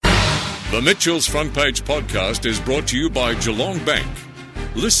The Mitchell's Front Page podcast is brought to you by Geelong Bank.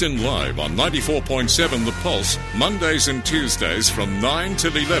 Listen live on 94.7 The Pulse, Mondays and Tuesdays from 9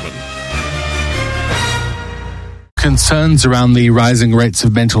 till 11. Concerns around the rising rates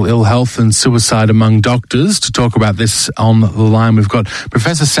of mental ill health and suicide among doctors. To talk about this on the line, we've got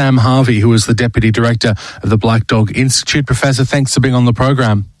Professor Sam Harvey, who is the Deputy Director of the Black Dog Institute. Professor, thanks for being on the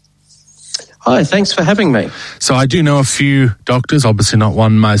program. Hi, thanks for having me. So I do know a few doctors, obviously not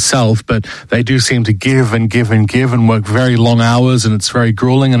one myself, but they do seem to give and give and give and work very long hours, and it's very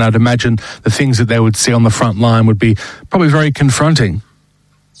grueling, and I'd imagine the things that they would see on the front line would be probably very confronting.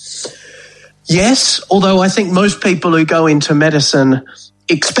 Yes, although I think most people who go into medicine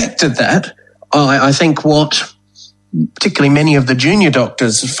expected that. I think what particularly many of the junior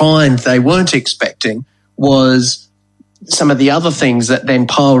doctors find they weren't expecting was some of the other things that then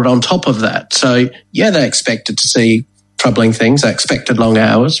piled on top of that. So, yeah, they expected to see troubling things. They expected long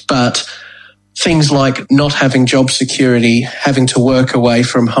hours, but things like not having job security, having to work away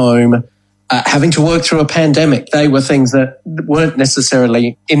from home, having to work through a pandemic, they were things that weren't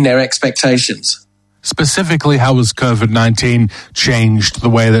necessarily in their expectations. Specifically, how has COVID-19 changed the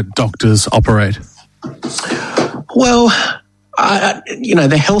way that doctors operate? Well,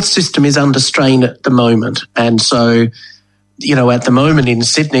 the health system is under strain at the moment. And so, at the moment in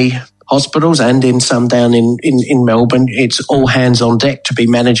Sydney hospitals and in some down in Melbourne, it's all hands on deck to be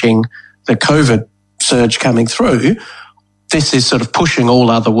managing the COVID surge coming through. This is sort of pushing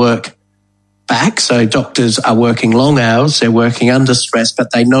all other work back. So doctors are working long hours, they're working under stress,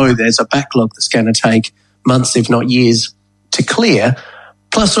 but they know there's a backlog that's going to take months, if not years, to clear.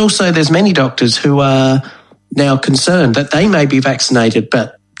 Plus also there's many doctors who are now concerned that they may be vaccinated,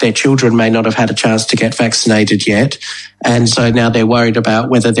 but their children may not have had a chance to get vaccinated yet. And so now they're worried about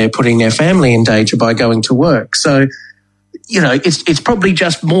whether they're putting their family in danger by going to work. So, it's probably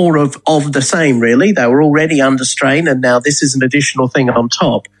just more of the same, really. They were already under strain, and now this is an additional thing on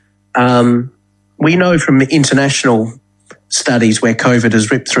top. We know from international studies where COVID has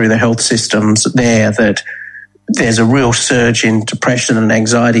ripped through the health systems there that there's a real surge in depression and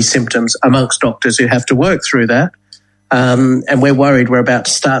anxiety symptoms amongst doctors who have to work through that. And we're worried we're about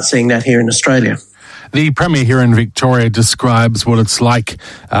to start seeing that here in Australia. The Premier here in Victoria describes what it's like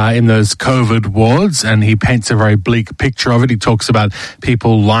in those COVID wards, and he paints a very bleak picture of it. He talks about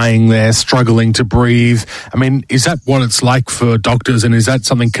people lying there, struggling to breathe. I mean, is that what it's like for doctors, and is that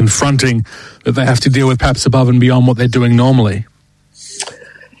something confronting that they have to deal with perhaps above and beyond what they're doing normally?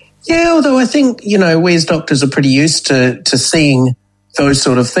 Yeah, although I think, we as doctors are pretty used to seeing those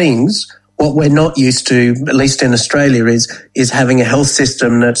sort of things. What we're not used to, at least in Australia, is having a health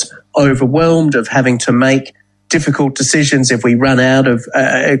system that's overwhelmed, of having to make difficult decisions if we run out of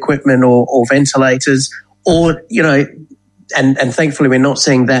equipment or ventilators, or, and thankfully we're not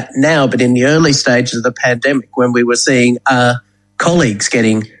seeing that now, but in the early stages of the pandemic when we were seeing our colleagues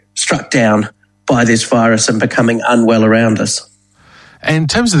getting struck down by this virus and becoming unwell around us. In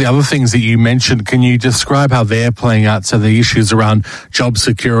terms of the other things that you mentioned, can you describe how they're playing out? So the issues around job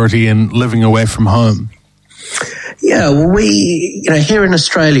security and living away from home. Yeah, well, we, here in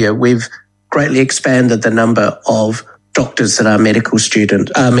Australia, we've greatly expanded the number of doctors that our medical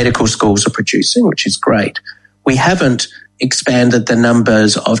schools are producing, which is great. We haven't expanded the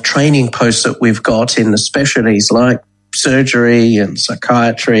numbers of training posts that we've got in the specialties like surgery and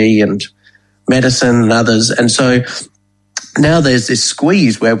psychiatry and medicine and others. And so now there's this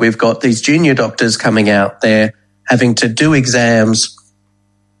squeeze where we've got these junior doctors coming out there having to do exams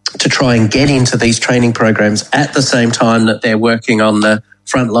to try and get into these training programs at the same time that they're working on the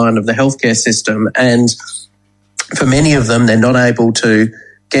front line of the healthcare system. And for many of them, they're not able to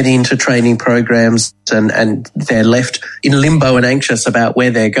get into training programs and they're left in limbo and anxious about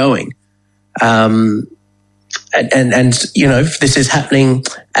where they're going. And this is happening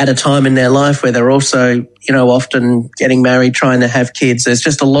at a time in their life where they're also, often getting married, trying to have kids. There's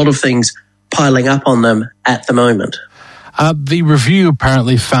just a lot of things piling up on them at the moment. The review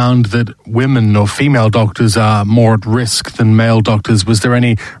apparently found that women or female doctors are more at risk than male doctors. Was there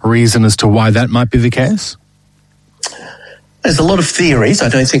any reason as to why that might be the case? There's a lot of theories. I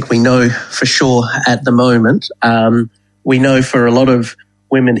don't think we know for sure at the moment. We know for a lot of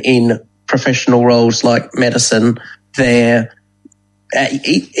women in professional roles like medicine, their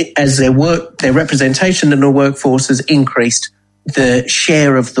representation in the workforce has increased, the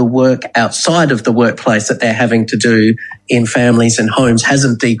share of the work outside of the workplace that they're having to do in families and homes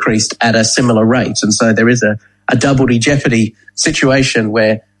hasn't decreased at a similar rate. And so there is a double jeopardy situation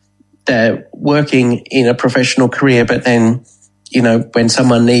where they're working in a professional career, but then, when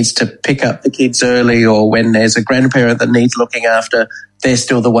someone needs to pick up the kids early or when there's a grandparent that needs looking after, they're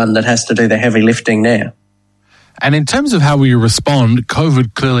still the one that has to do the heavy lifting now. And in terms of how we respond,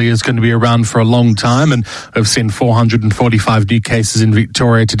 COVID clearly is going to be around for a long time, and we've seen 445 new cases in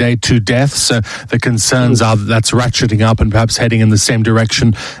Victoria today, 2 deaths. So the concerns are that that's ratcheting up and perhaps heading in the same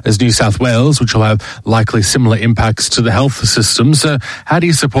direction as New South Wales, which will have likely similar impacts to the health system. So how do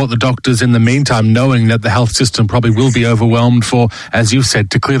you support the doctors in the meantime, knowing that the health system probably will be overwhelmed for, as you've said,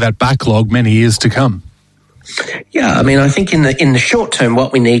 to clear that backlog many years to come? Yeah, I mean, I think in the short term,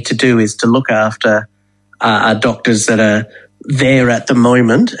 what we need to do is to look after our doctors that are there at the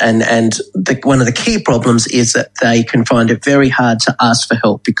moment. And one of the key problems is that they can find it very hard to ask for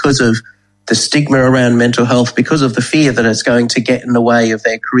help because of the stigma around mental health, because of the fear that it's going to get in the way of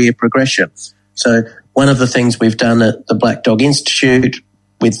their career progression. So one of the things we've done at the Black Dog Institute,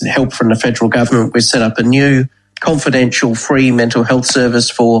 with help from the federal government, we've set up a new confidential free mental health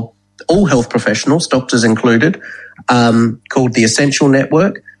service for all health professionals, doctors included, called the Essential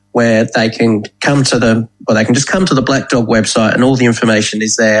Network, where they can just come to the Black Dog website and all the information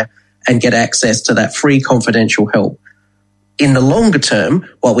is there and get access to that free confidential help. In the longer term,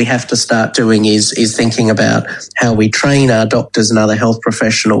 what we have to start doing is thinking about how we train our doctors and other health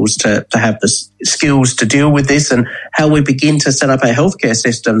professionals to have the skills to deal with this, and how we begin to set up a healthcare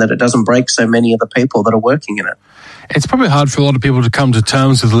system that it doesn't break so many of the people that are working in it. It's probably hard for a lot of people to come to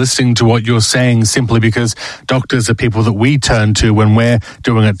terms with listening to what you're saying, simply because doctors are people that we turn to when we're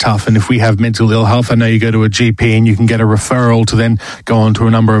doing it tough. And if we have mental ill health, I know you go to a GP and you can get a referral to then go on to a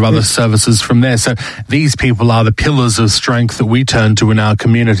number of other services from there. So these people are the pillars of strength that we turn to in our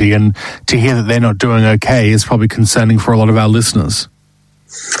community. And to hear that they're not doing okay is probably concerning for a lot of our listeners.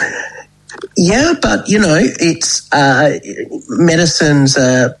 Yeah, but, it's medicine's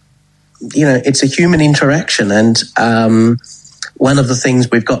it's a human interaction, and one of the things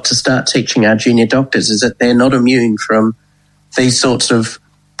we've got to start teaching our junior doctors is that they're not immune from these sorts of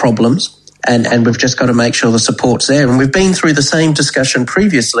problems, and we've just got to make sure the support's there. And we've been through the same discussion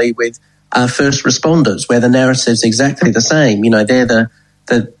previously with our first responders, where the narrative's exactly the same. They're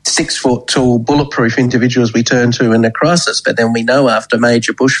the 6-foot-tall bulletproof individuals we turn to in a crisis, but then we know after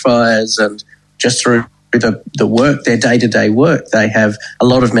major bushfires and just through the work, their day-to-day work, they have a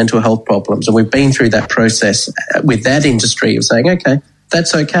lot of mental health problems. And we've been through that process with that industry of saying, okay,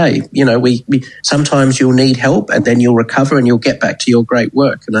 that's okay. We sometimes you'll need help and then you'll recover and you'll get back to your great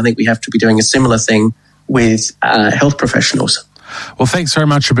work. And I think we have to be doing a similar thing with health professionals. Well, thanks very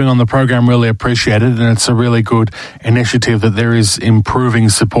much for being on the program. Really appreciate it. And it's a really good initiative that there is improving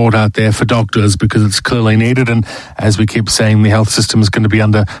support out there for doctors, because it's clearly needed. And as we keep saying, the health system is going to be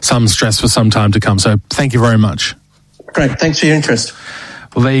under some stress for some time to come. So thank you very much. Great. Thanks for your interest.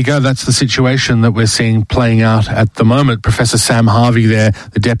 Well, there you go. That's the situation that we're seeing playing out at the moment. Professor Sam Harvey there,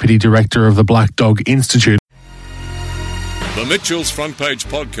 the Deputy Director of the Black Dog Institute. The Mitchell's Front Page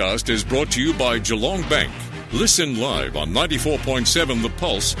podcast is brought to you by Geelong Bank. Listen live on 94.7 The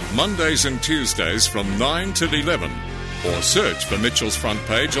Pulse, Mondays and Tuesdays from 9 till 11. Or search for Mitchell's Front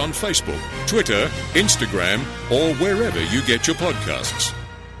Page on Facebook, Twitter, Instagram, or wherever you get your podcasts.